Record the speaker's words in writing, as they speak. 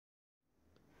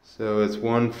So it's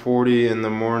 1:40 in the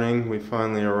morning. We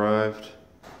finally arrived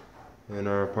in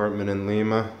our apartment in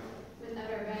Lima.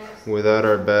 Without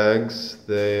our bags.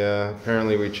 They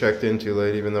apparently we checked in too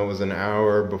late, even though it was an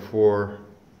hour before.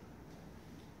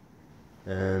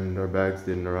 And our bags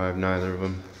didn't arrive, neither of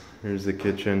them. Here's the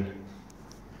kitchen,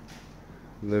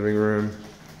 living room,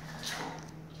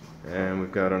 and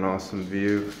we've got an awesome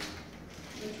view.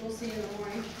 Which we'll see in the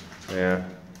morning. Yeah.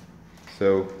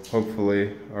 So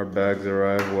hopefully our bags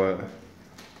arrive, it'll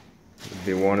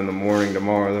be 1 in the morning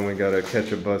tomorrow, then we gotta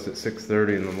catch a bus at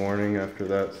 6:30 in the morning after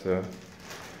that, so.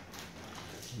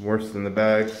 Worse than the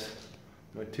bags,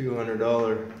 my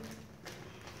 $200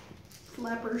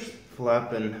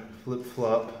 flapping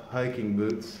flip-flop hiking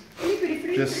boots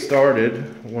just started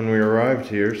when we arrived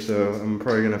here, so I'm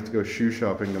probably gonna have to go shoe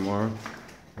shopping tomorrow,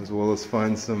 as well as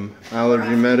find some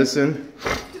allergy medicine.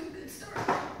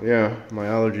 Yeah, my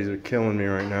allergies are killing me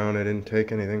right now, and I didn't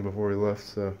take anything before we left,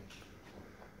 so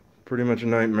pretty much a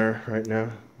nightmare right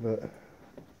now. But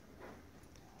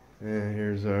yeah,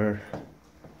 here's our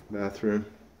bathroom.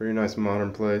 Very nice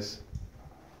modern place.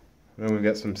 And we've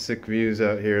got some sick views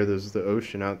out here. There's the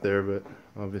ocean out there, but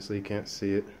obviously you can't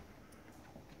see it.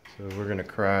 So we're gonna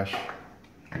crash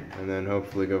and then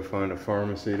hopefully go find a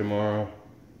pharmacy tomorrow.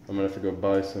 I'm gonna have to go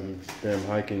buy some damn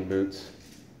hiking boots.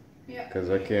 Yeah. Because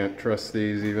I can't trust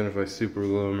these even if I super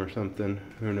glue them or something.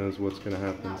 Who knows what's gonna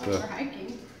happen. Not when we're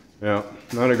hiking. Yeah,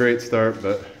 not a great start,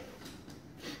 but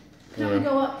Time to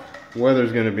go up.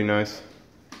 Weather's gonna be nice.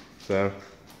 So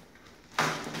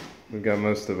we've got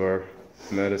most of our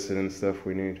medicine and stuff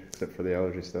we need, except for the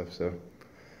allergy stuff, so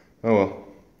oh well,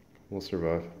 we'll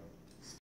survive.